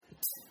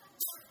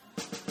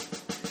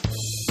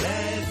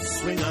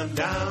swing on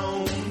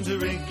down to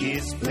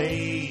Ricky's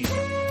place,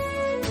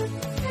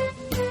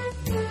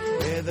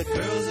 where the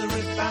girls are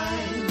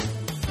refined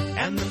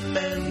and the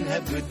men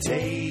have good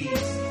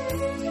taste.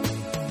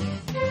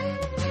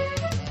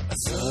 A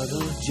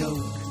subtle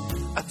joke,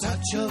 a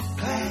touch of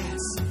class,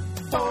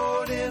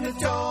 poured in a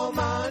tall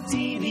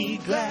martini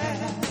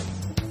glass.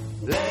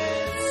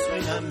 Let's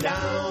swing on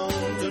down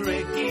to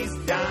Ricky's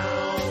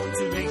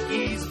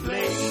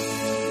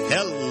place.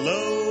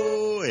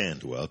 Hello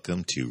and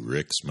welcome to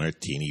Rick's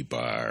Martini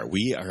Bar.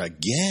 We are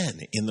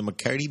again in the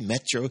McCarty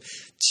Metro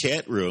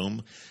chat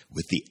room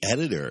with the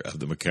editor of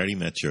the McCarty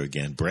Metro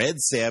again, Brad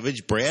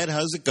Savage. Brad,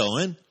 how's it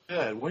going?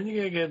 Good. When are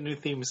you going to get a new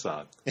theme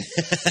song?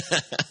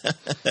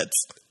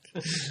 That's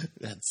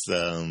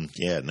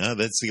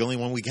the only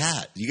one we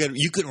got.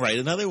 You could write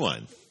another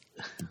one.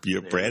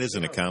 Brad is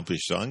an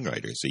accomplished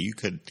songwriter, so you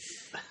could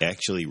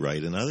actually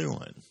write another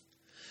one.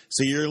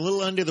 So you're a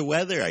little under the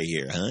weather, I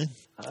hear, huh?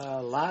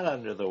 A lot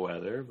under the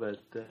weather, but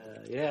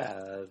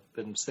I've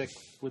been sick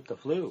with the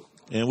flu.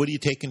 And what are you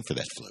taking for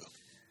that flu?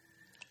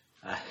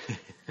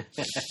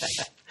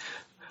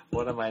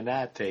 What am I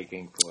not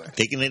taking for?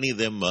 Taking any of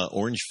them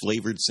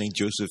orange-flavored St.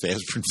 Joseph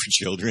aspirin for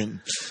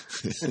children?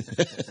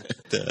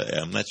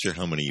 I'm not sure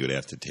how many you would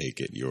have to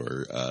take at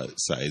your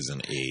size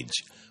and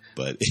age,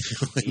 but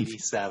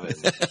 87.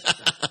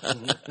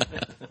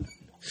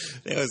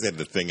 They always had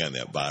the thing on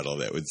that bottle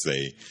that would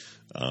say,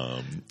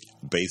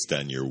 based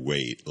on your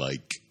weight,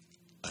 like,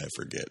 I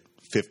forget,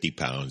 50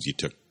 pounds, you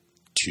took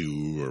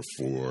 2 or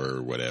 4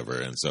 or whatever.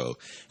 And so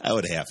I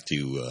would have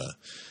to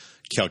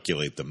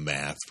calculate the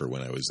math for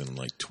when I was in,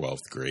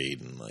 12th grade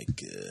and, I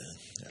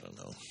don't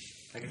know.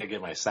 I got to get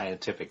my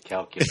scientific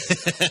calculator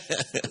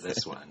for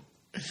this one.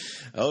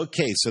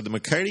 Okay, so the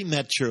McCarty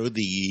Metro,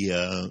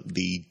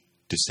 the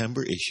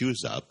December issue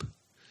is up.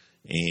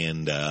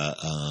 And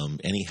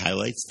any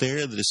highlights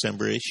there of the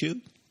December issue?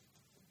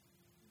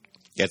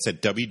 That's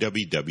at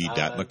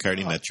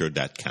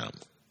www.mccartymetro.com.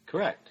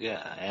 Correct,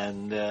 yeah.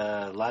 And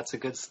lots of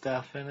good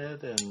stuff in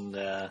it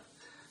and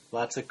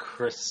lots of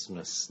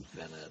Christmas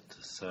in it.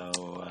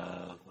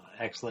 So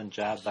excellent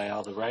job by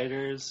all the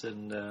writers.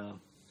 And I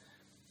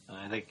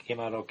think it came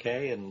out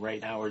okay. And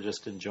right now we're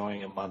just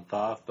enjoying a month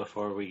off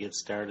before we get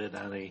started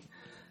on a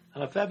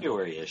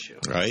February issue.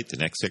 Right. The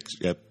next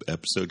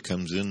episode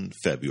comes in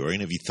February.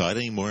 And have you thought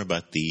any more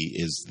about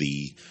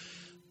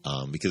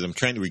because I'm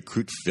trying to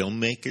recruit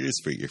filmmakers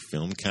for your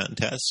film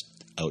contest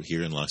out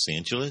here in Los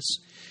Angeles.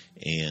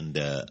 And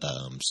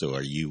so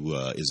are you,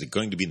 is it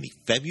going to be in the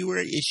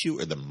February issue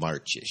or the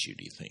March issue,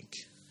 do you think?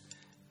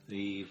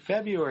 The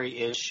February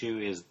issue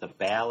is the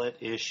ballot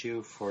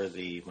issue for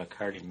the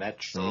McCarty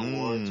Metro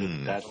Awards or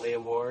the Dudley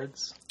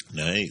Awards.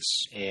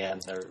 Nice.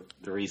 And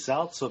the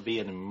results will be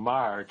in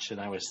March, and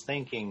I was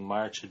thinking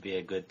March would be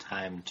a good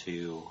time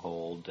to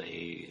hold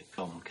a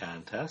film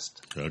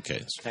contest.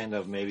 Okay. Kind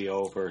of maybe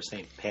over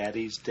St.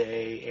 Patty's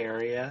Day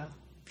area.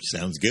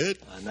 Sounds good.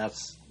 Not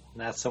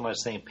so much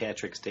St.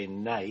 Patrick's Day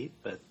night,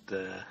 but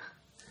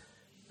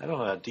I don't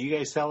know. Do you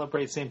guys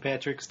celebrate St.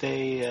 Patrick's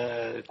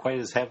Day quite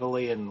as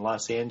heavily in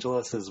Los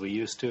Angeles as we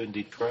used to in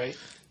Detroit?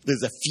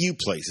 There's a few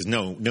places,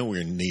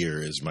 nowhere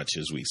near as much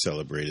as we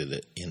celebrated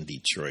it in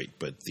Detroit,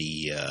 but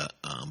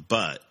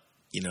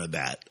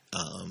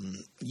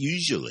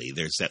usually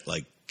there's that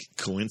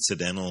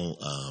coincidental.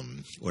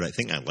 What I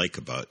think I like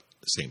about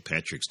St.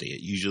 Patrick's Day,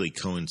 it usually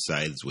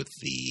coincides with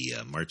the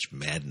March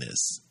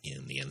Madness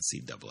in the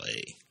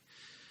NCAA,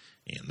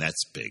 and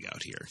that's big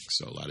out here.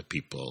 So a lot of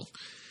people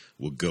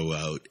will go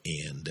out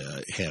and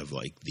have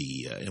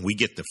and we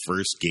get the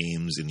first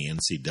games in the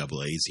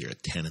NCAAs here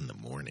at 10 in the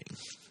morning.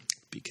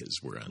 Because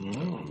we're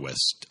on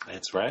West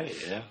That's right,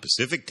 yeah.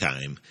 Pacific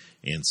time.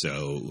 And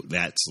so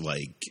that's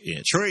in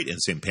Detroit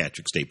and St.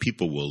 Patrick's Day,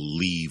 people will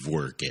leave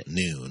work at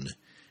noon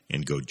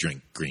and go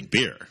drink green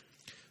beer.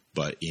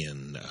 But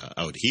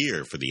out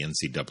here for the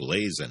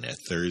NCAAs on that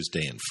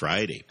Thursday and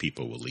Friday,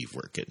 people will leave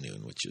work at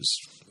noon, which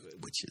is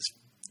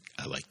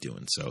I like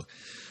doing. So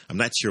I'm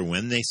not sure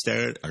when they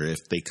start or if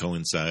they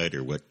coincide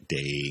or what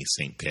day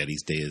St.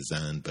 Patty's Day is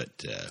on,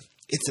 but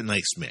it's a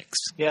nice mix.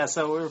 Yeah,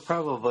 so we're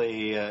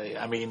probably. I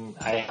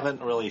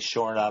haven't really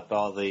shorn up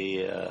all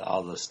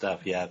the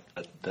stuff yet,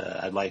 but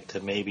I'd like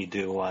to maybe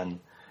do one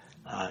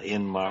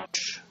in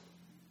March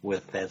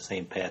with that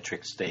St.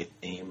 Patrick's Day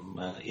theme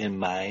in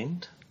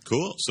mind.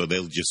 Cool. So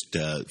they'll just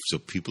so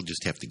people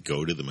just have to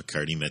go to the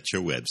McCarty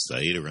Metro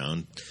website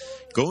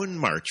go in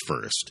March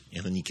 1st,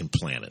 and then you can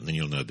plan it, and then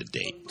you'll know the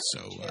date.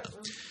 So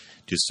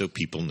just so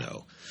people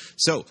know.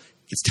 So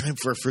it's time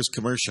for our first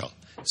commercial.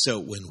 So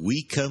when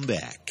we come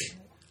back.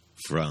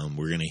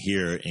 We're going to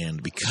hear,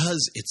 and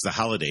because it's the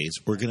holidays,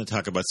 we're going to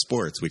talk about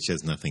sports, which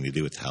has nothing to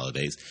do with the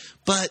holidays.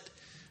 But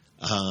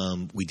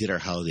we did our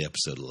holiday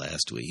episode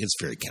last week. It's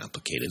very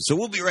complicated. So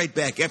we'll be right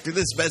back after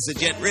this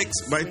message at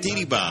Rick's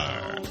Martini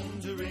Bar. Where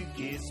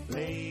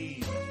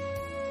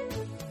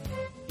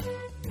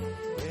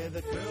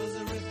the girls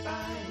are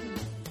refined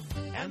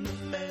and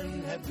the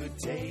men have good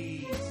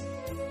taste.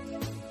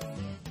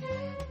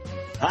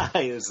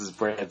 Hi, this is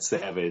Brad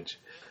Savage.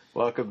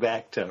 Welcome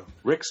back to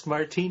Rick's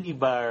Martini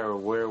Bar,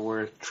 where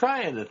we're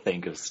trying to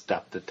think of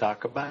stuff to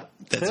talk about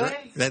That's today.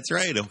 right. That's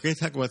right. We're going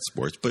to talk about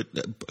sports, but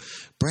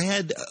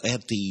Brad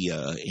at the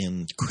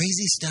and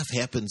crazy stuff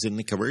happens in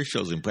the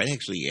commercials, and Brad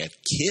actually got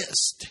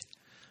kissed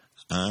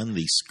on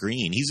the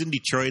screen. He's in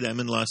Detroit.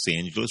 I'm in Los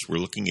Angeles. We're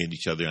looking at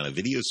each other on a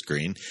video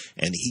screen,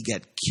 and he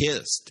got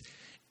kissed,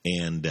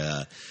 and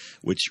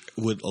which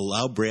would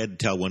allow Brad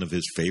to tell one of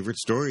his favorite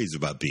stories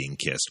about being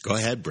kissed. Go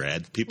ahead,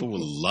 Brad. People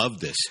will love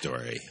this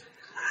story.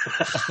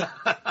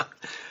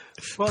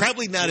 Well,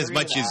 Probably not as Jerry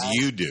much and as I-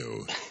 you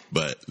do,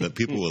 but the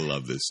people will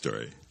love this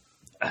story.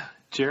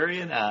 Jerry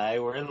and I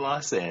were in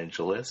Los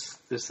Angeles.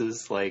 This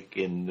is like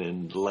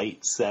in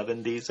late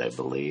 70s, I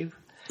believe.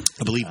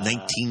 I believe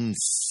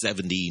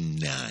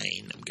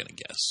 1979, I'm going to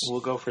guess.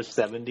 We'll go for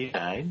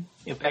 79.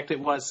 In fact,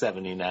 it was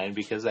 79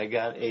 because I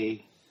got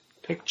a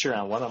picture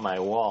on one of my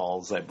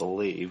walls, I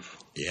believe.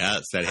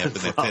 Yes, that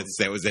happened.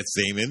 That was that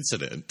same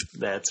incident.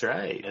 That's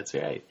right. That's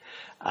right.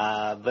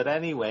 But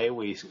anyway,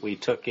 we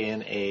took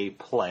in a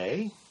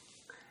play,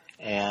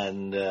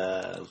 and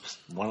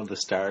one of the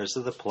stars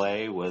of the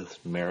play was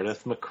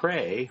Meredith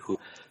McRae, who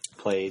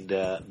played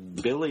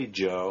Billy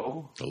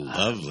Joe. The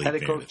lovely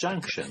Petticoat Meredith.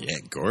 Junction. Yeah,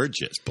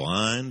 gorgeous,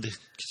 blonde.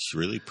 She's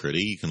really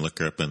pretty. You can look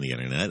her up on the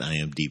internet,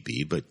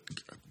 IMDb, but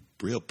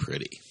real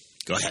pretty.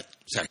 Go ahead.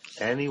 Sorry.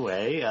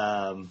 Anyway,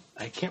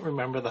 I can't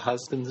remember the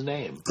husband's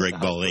name. Greg The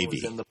husband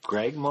was Malavey. in the-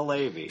 Greg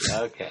Malavey.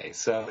 Okay,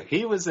 so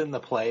he was in the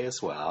play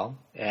as well.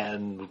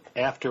 And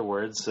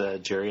afterwards,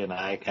 Jerry and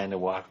I kind of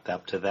walked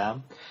up to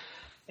them.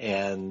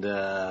 And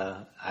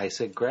I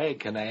said, Greg,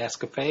 can I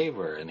ask a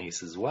favor? And he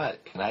says, what?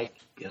 And I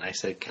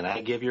said, can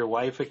I give your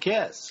wife a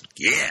kiss?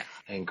 Yeah.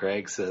 And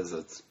Greg says,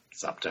 it's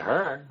up to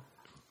her.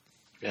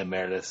 And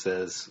Meredith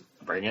says,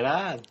 bring it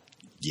on.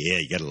 Yeah,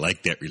 you got to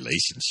like that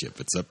relationship.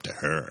 It's up to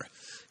her.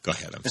 Go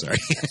ahead. I'm sorry.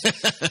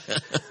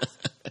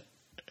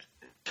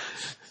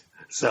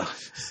 So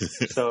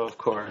of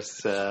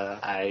course,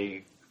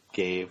 I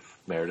gave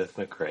Meredith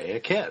McRae a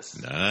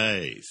kiss.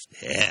 Nice.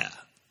 Yeah.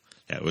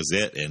 That was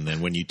it. And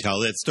then when you tell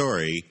that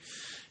story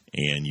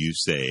and you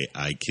say,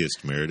 I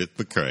kissed Meredith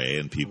McRae,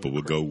 and people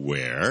will go,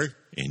 where?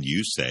 And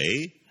you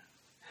say,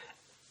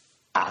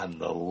 On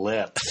the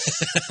lips.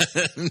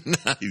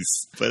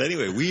 nice. But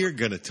anyway, we are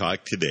going to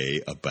talk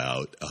today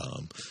about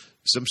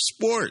some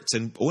sports.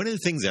 And one of the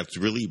things that's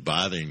really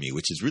bothering me,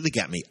 which has really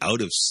got me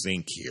out of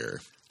sync here,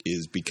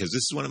 is because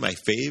this is one of my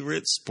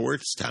favorite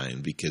sports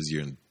times because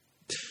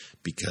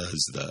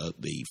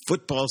the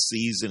football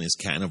season is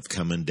kind of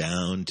coming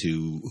down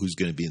to who's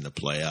going to be in the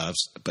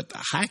playoffs. But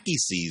the hockey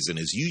season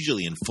is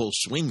usually in full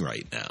swing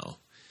right now.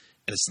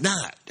 And it's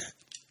not.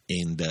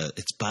 And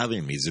it's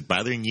bothering me. Is it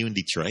bothering you in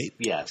Detroit?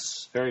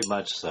 Yes, very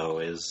much so.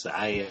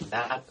 I am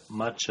not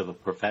much of a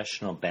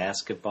professional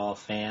basketball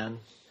fan.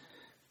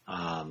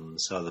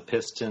 So the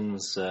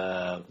Pistons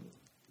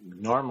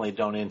normally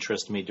don't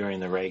interest me during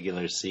the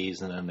regular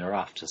season, and they're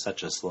off to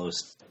such a slow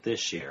start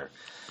this year.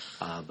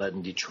 But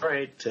in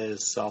Detroit,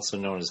 it's also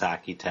known as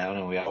Hockey Town,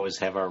 and we always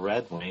have our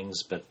Red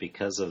Wings. But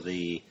because of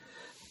the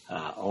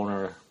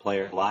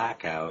owner-player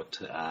lockout,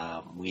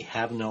 we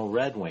have no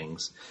Red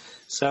Wings.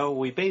 So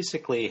we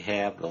basically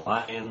have the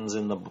Lions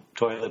in the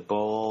toilet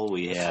bowl.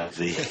 We have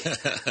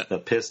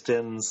the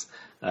Pistons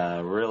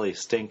really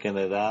stinking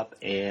it up.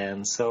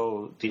 And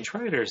so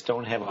Detroiters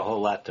don't have a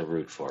whole lot to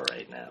root for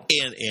right now.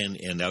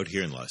 And out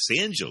here in Los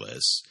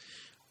Angeles,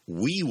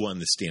 we won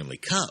the Stanley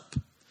Cup.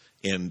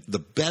 And the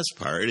best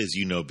part, as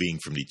you know, being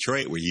from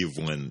Detroit, where you've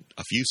won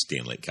a few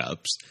Stanley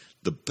Cups,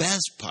 the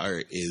best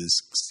part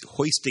is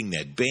hoisting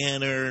that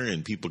banner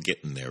and people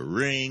getting their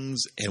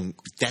rings. And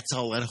that's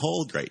all on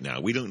hold right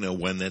now. We don't know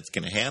when that's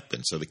going to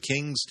happen. So the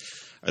Kings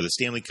are the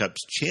Stanley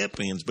Cup's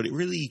champions, but it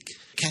really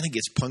kind of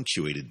gets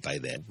punctuated by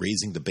that,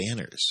 raising the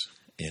banners.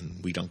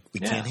 And we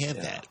can't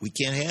have that. We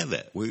can't have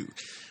that.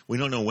 We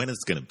don't know when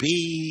it's going to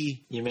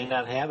be. You may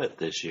not have it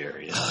this year.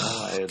 You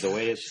know, the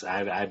way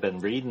I've been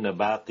reading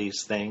about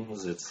these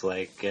things. It's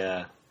like,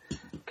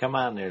 come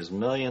on, there's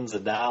millions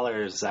of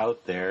dollars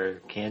out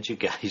there. Can't you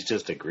guys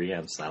just agree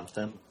on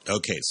something?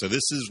 Okay, so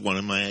this is one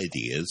of my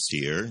ideas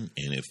here, and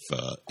if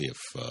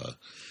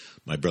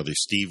my brother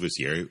Steve was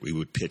here, we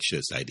would pitch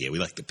this idea. We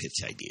like to pitch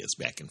ideas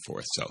back and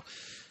forth. So,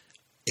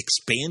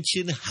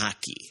 expansion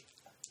hockey.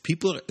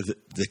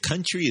 The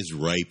country is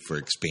ripe for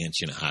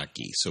expansion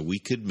hockey, so we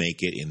could make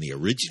it in the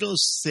original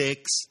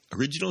six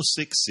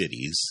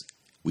cities.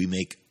 We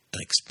make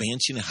an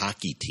expansion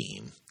hockey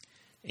team,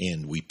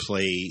 and we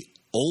play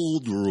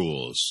old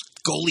rules.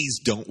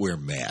 Goalies don't wear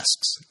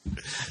masks.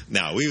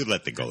 No, we would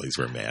let the goalies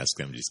wear masks.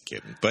 I'm just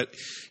kidding. But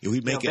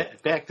we'd make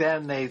it. Back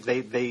then, they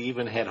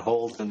even had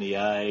holes in the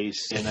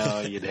ice. You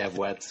know, you'd have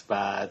wet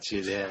spots.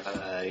 You'd have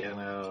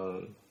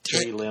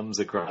tree limbs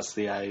across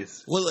the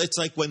ice. Well, it's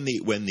like when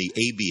the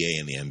ABA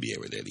and the NBA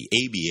were there. The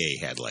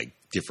ABA had like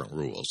different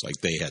rules. Like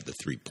they had the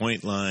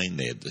 3-point line.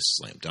 They had the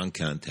slam dunk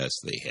contest.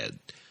 They had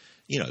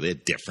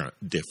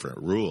different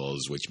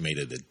rules, which made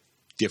it a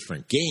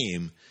different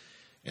game.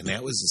 And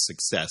that was the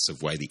success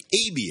of why the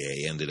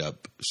ABA ended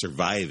up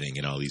surviving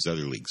and all these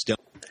other leagues don't.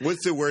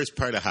 What's the worst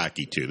part of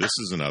hockey, too? This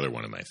is another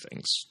one of my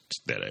things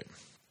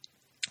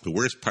the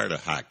worst part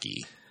of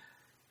hockey.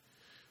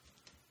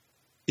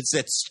 It's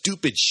that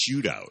stupid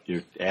shootout.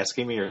 You're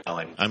asking me or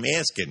telling me? I'm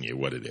asking you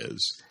what it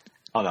is.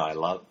 Oh, no, I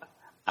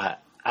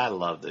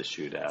love the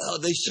shootout. Oh,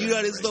 the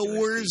shootout is the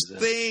worst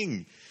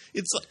thing.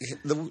 It's like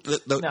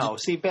no.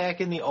 See, back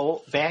in the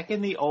old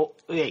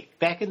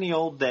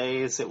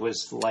days, it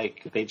was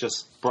like they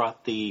just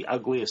brought the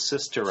ugliest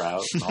sister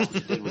out, and all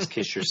you did was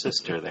kiss your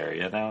sister there,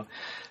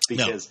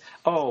 because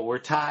we're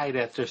tied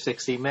after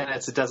 60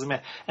 minutes. It doesn't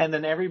matter, and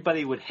then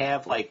everybody would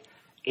have like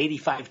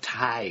 85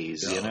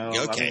 ties. Okay,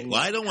 I mean,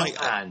 well, I don't like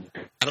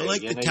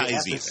the ties you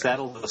have either. To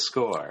settle the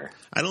score.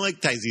 I don't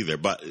like ties either,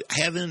 but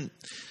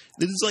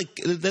that's like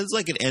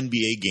an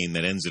NBA game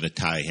that ends in a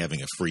tie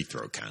having a free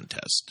throw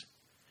contest.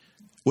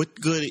 What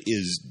good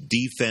is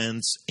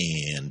defense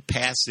and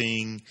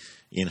passing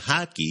in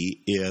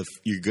hockey if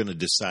you're going to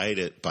decide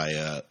it by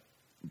a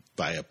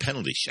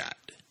penalty shot?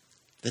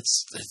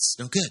 That's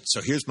no good.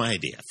 So here's my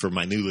idea for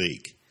my new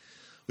league.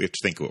 We have to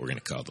think of what we're going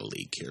to call the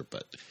league here,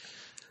 but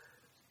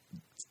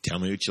tell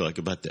me what you like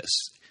about this.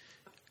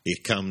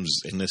 It comes,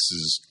 and this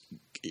is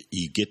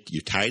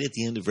you're tied at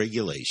the end of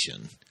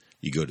regulation.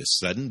 You go to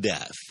sudden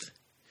death,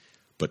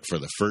 but for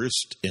the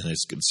first, and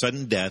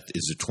sudden death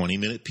is a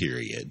 20-minute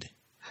period.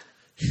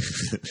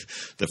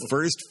 The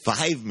first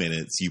 5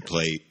 minutes you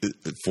play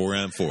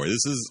 4-on-4.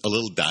 This is a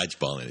little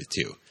dodgeball in it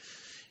too.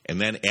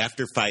 And then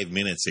after 5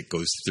 minutes it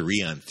goes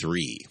 3-on-3.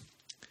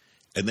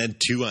 And then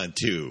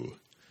 2-on-2.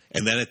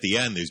 And then at the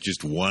end there's just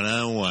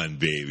 1-on-1,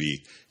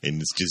 baby.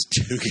 And it's just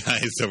two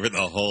guys over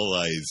the whole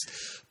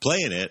ice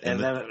playing it. And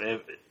then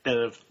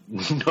if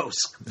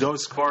no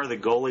score, the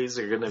goalies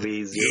are going to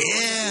be 0.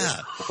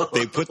 Yeah.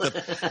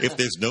 If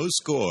there's no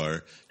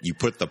score, you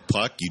put the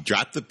puck, you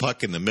drop the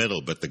puck in the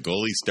middle, but the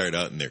goalies start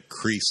out in their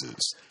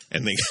creases.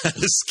 And they got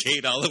to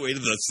skate all the way to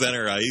the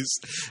center ice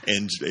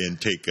and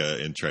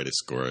try to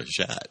score a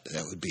shot.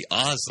 That would be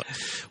awesome.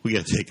 We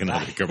got to take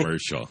another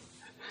commercial.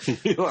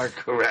 You are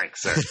correct,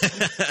 sir.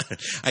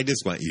 I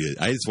just want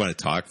to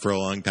talk for a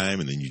long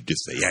time, and then you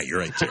just say, "Yeah, you're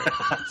right, too."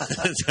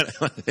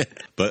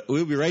 But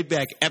we'll be right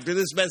back after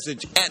this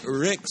message at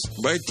Rick's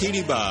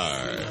Martini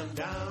Bar.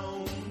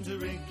 Down to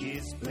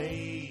Ricky's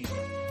place,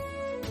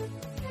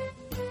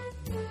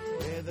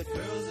 where the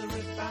girls are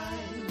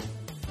refined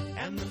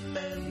and the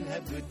men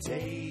have good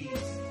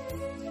taste.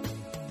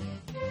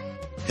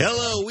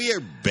 Hello, we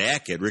are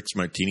back at Rick's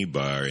Martini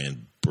Bar,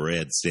 and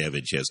Brad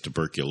Savage has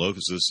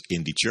tuberculosis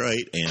in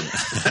Detroit, and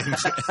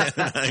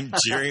I'm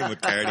Jerry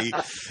McCarty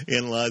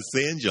in Los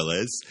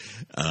Angeles,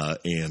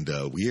 and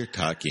we are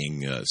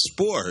talking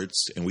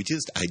sports. And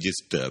I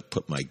just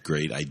put my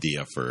great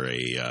idea for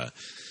a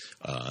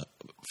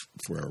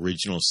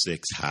Regional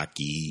 6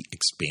 hockey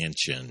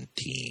expansion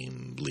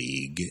team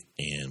league,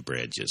 and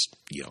Brad just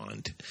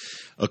yawned.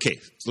 Okay,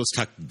 so let's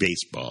talk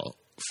baseball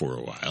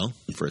for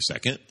a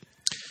second.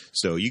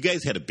 So you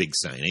guys had a big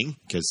signing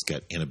because it's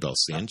got Anibal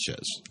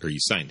Sanchez, or you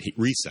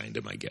re-signed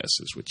him, I guess,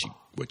 is what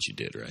you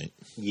did, right?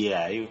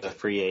 Yeah, he was a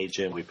free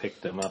agent. We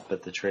picked him up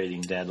at the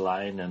trading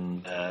deadline,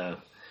 and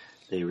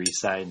they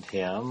re-signed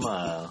him.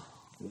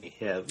 We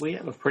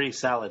have a pretty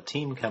solid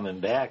team coming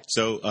back.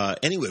 So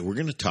anyway, we're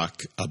going to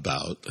talk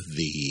about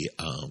the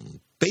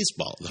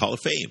baseball, the Hall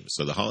of Fame.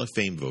 So the Hall of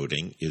Fame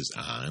voting is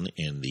on,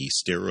 and the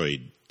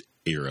steroid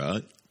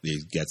era.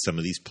 They've got some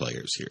of these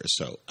players here.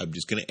 So I'm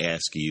just going to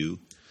ask you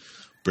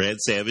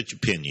Brad Savage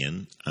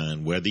opinion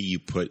on whether you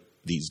put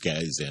these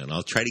guys in.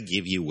 I'll try to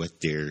give you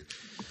what their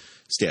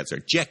stats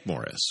are. Jack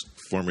Morris,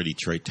 former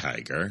Detroit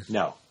Tiger.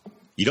 No.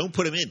 You don't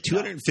put him in.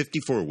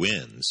 254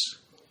 wins.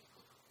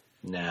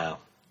 No.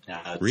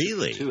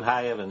 Really? Too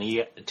high of an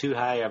ERA.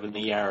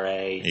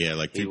 Yeah,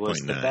 like 3.9. He was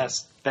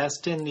the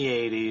best in the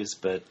 80s,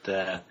 but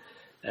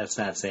that's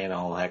not saying a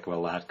whole heck of a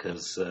lot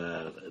because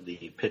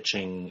the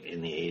pitching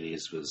in the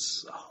 80s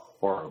was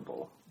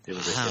horrible. It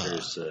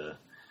was a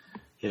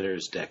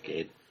hitter's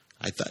decade.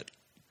 I thought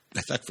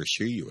for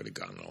sure you would have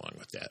gone along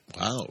with that.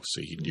 Wow.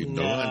 So you do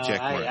know on Jack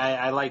Morris.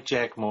 I like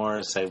Jack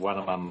Morris. I want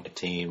him on my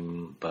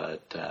team,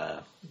 but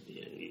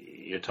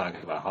you're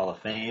talking about Hall of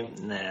Fame?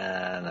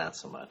 Nah, not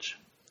so much.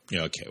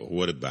 Yeah, okay. Well,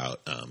 what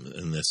about,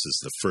 and this is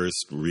the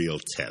first real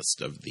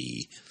test of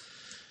the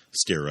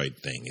steroid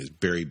thing, is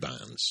Barry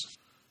Bonds.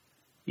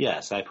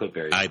 Yes, I put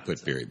Barry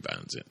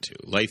Bonds in too.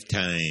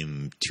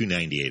 Lifetime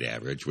 298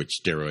 average,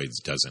 which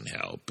steroids doesn't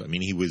help. I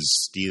mean, he was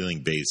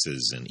stealing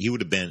bases, and he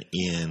would have been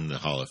in the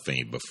Hall of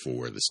Fame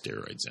before the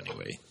steroids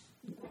anyway.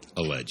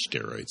 Alleged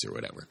steroids or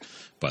whatever.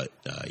 But,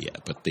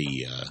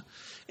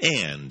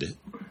 and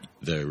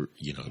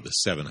the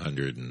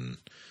 700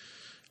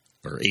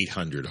 or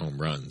 800 home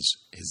runs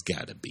has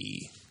got to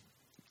be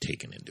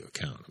taken into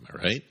account. Am I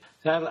right?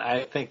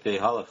 I think the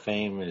Hall of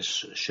Fame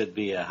should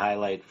be a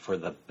highlight for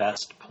the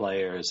best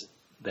players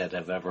that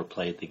have ever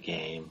played the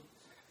game.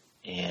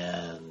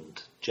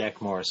 And Jack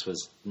Morris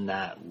was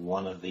not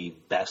one of the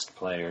best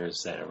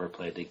players that ever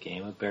played the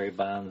game, but Barry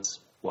Bonds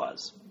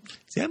was.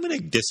 See, I'm going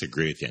to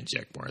disagree with you on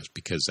Jack Morris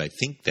because I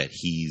think that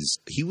he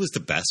was the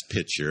best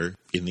pitcher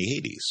in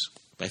the 80s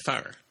by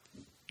far.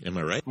 Am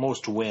I right?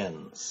 Most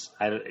wins.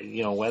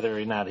 Whether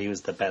or not he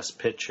was the best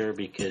pitcher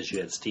because you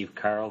had Steve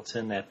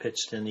Carlton that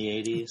pitched in the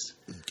 80s.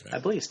 Okay. I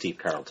believe Steve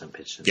Carlton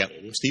pitched in the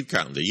 80s. Steve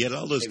Carlton. You had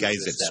all those guys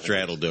that 70s.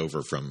 straddled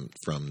over from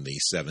the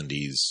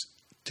 70s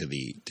to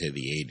the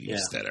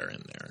 80s that are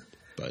in there.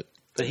 But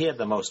he had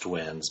the most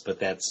wins, but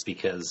that's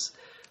because,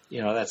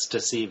 that's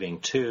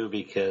deceiving too,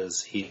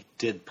 because he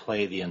did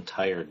play the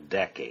entire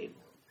decade.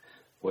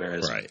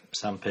 Whereas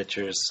some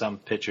pitchers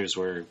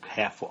were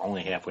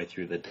only halfway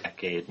through the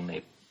decade, and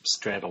they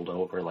straddled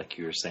over, like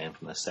you were saying,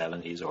 from the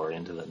 70s or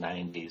into the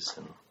 90s.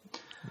 And,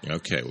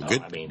 okay, well, he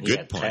good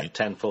had point.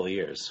 10 full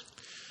years.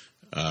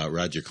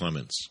 Roger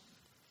Clemens,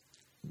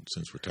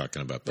 since we're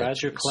talking about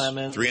pitchers. Roger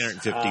Clemens.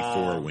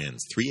 354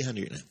 wins.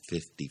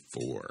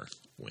 354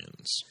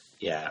 wins.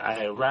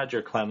 Yeah,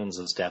 Roger Clemens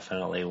is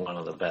definitely one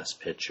of the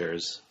best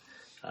pitchers.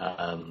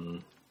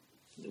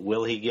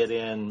 Will he get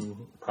in?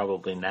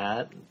 Probably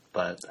not.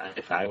 But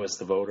if I was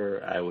the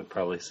voter, I would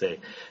probably say,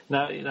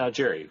 now,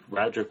 Jerry,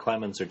 Roger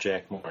Clemens or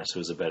Jack Morris,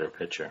 who's a better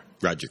pitcher?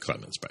 Roger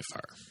Clemens by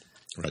far.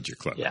 Roger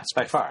Clemens. Yes,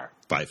 by far.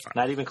 By far.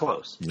 Not even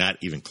close. Not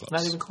even close.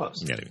 Not even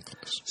close. Not even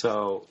close.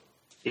 So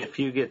if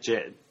you get,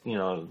 you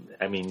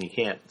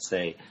can't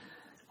say,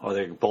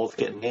 they're both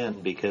getting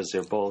in because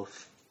they're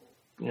both,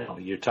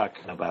 you're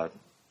talking about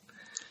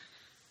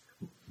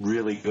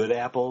really good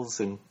apples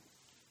and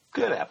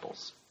good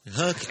apples.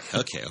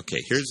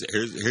 Okay.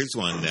 Here's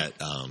one that.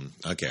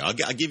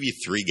 I'll give you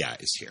three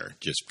guys here,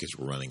 just because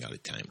we're running out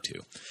of time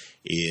too.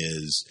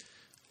 Is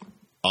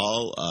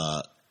all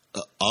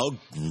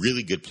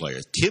really good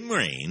players: Tim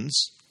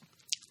Raines,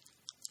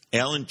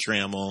 Alan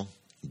Trammell,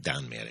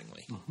 Don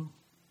Mattingly.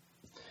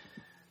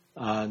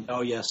 Mm-hmm.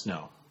 No, yes,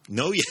 no.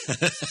 No, yeah.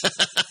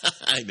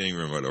 I didn't even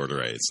remember what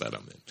order I said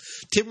them in.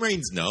 Tim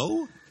Raines,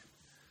 no.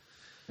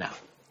 No.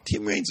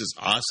 Tim Raines is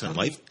awesome.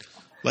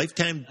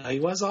 Lifetime. He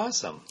was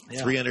awesome.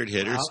 Yeah. 300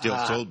 hitters, still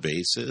sold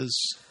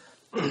bases.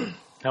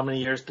 How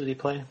many years did he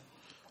play?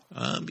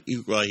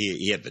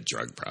 He had the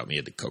drug problem. He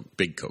had the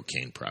big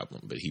cocaine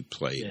problem, but he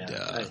played.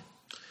 Yeah,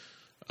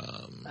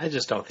 I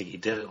just don't think he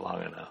did it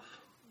long enough.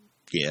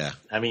 Yeah.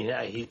 I mean,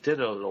 he did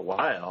it a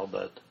while,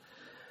 but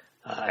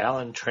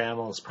Alan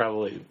Trammell is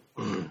probably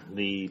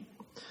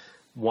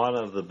one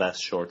of the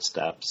best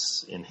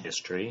shortstops in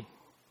history.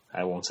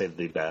 I won't say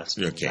the best.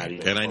 Okay,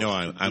 and I know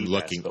I'm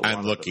looking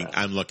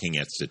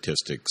at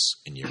statistics,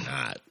 and you're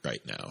not right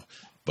now.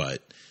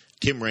 But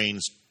Tim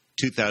Raines,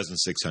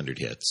 2,600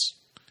 hits.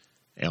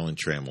 Alan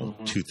Trammell,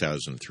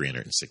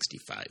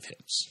 2,365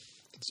 hits.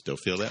 Still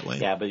feel that way?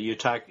 Yeah, but you're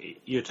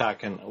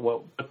talking.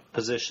 What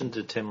position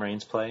did Tim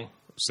Raines play?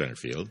 Center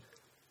field.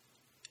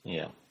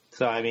 Yeah.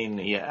 So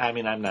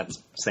I'm not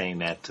saying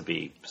that to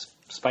be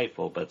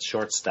spiteful, but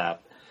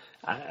shortstop.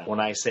 When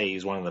I say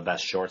he's one of the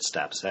best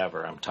shortstops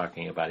ever, I'm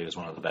talking about he was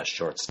one of the best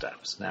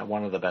shortstops. Not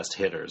one of the best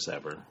hitters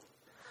ever,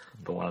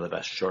 but one of the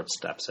best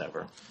shortstops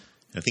ever.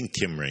 I think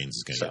Tim Raines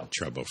is going to get in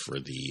trouble for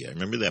the...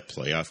 remember that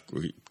playoff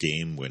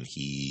game when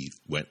he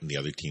went in the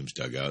other team's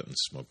dugout and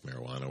smoked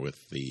marijuana with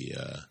the...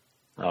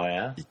 Oh,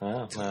 yeah?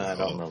 I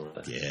don't remember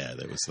that. Yeah,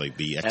 that was like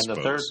the Expos. And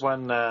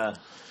the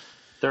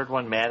third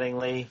one,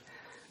 Mattingly...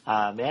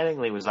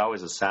 Mattingly was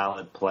always a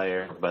solid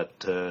player, but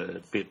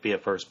to be a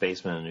first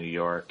baseman in New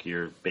York,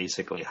 you're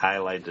basically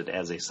highlighted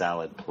as a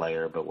solid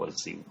player, but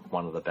was he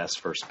one of the best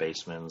first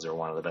basemen or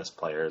one of the best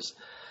players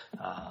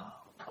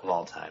of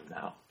all time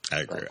now?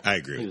 I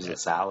agree. He was with that. a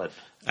solid.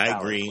 I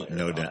agree.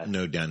 No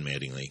Don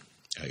Mattingly.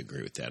 I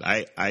agree with that.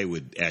 I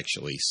would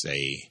actually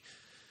say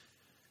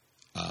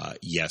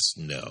yes,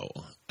 no.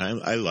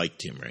 I like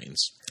Tim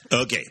Raines.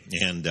 Okay,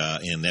 and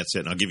that's it.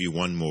 And I'll give you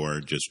one more.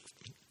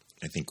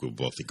 I think we'll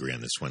both agree on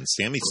this one.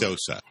 Sammy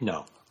Sosa.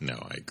 No,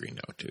 I agree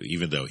no too.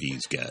 Even though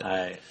he's got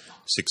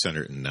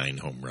 609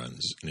 home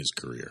runs in his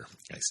career,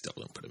 I still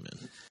don't put him in.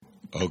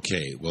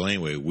 Okay, well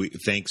anyway,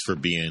 thanks for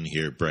being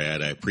here,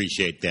 Brad. I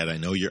appreciate that. I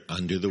know you're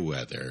under the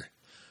weather,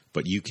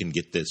 but you can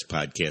get this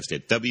podcast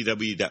at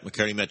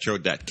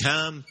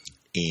www.mccartymetro.com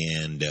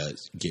and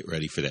get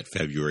ready for that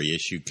February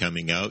issue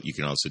coming out. You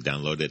can also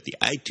download it at the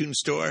iTunes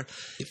Store.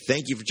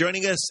 Thank you for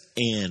joining us.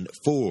 And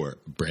for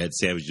Brad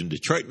Savage in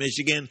Detroit,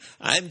 Michigan,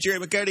 I'm Jerry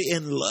McCarty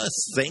in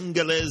Los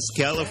Angeles,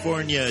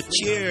 California.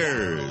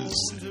 Cheers.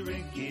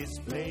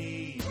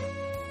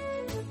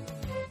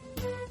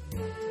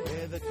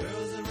 Where the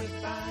girls are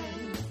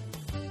refined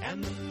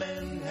and the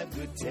men have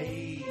good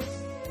taste.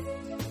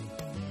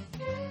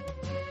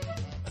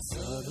 A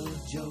subtle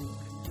joke,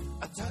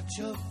 a touch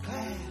of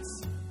class,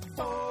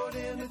 poured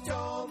in a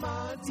tall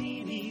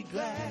martini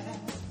glass.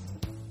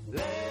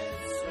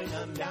 Let's swing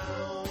 'em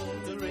down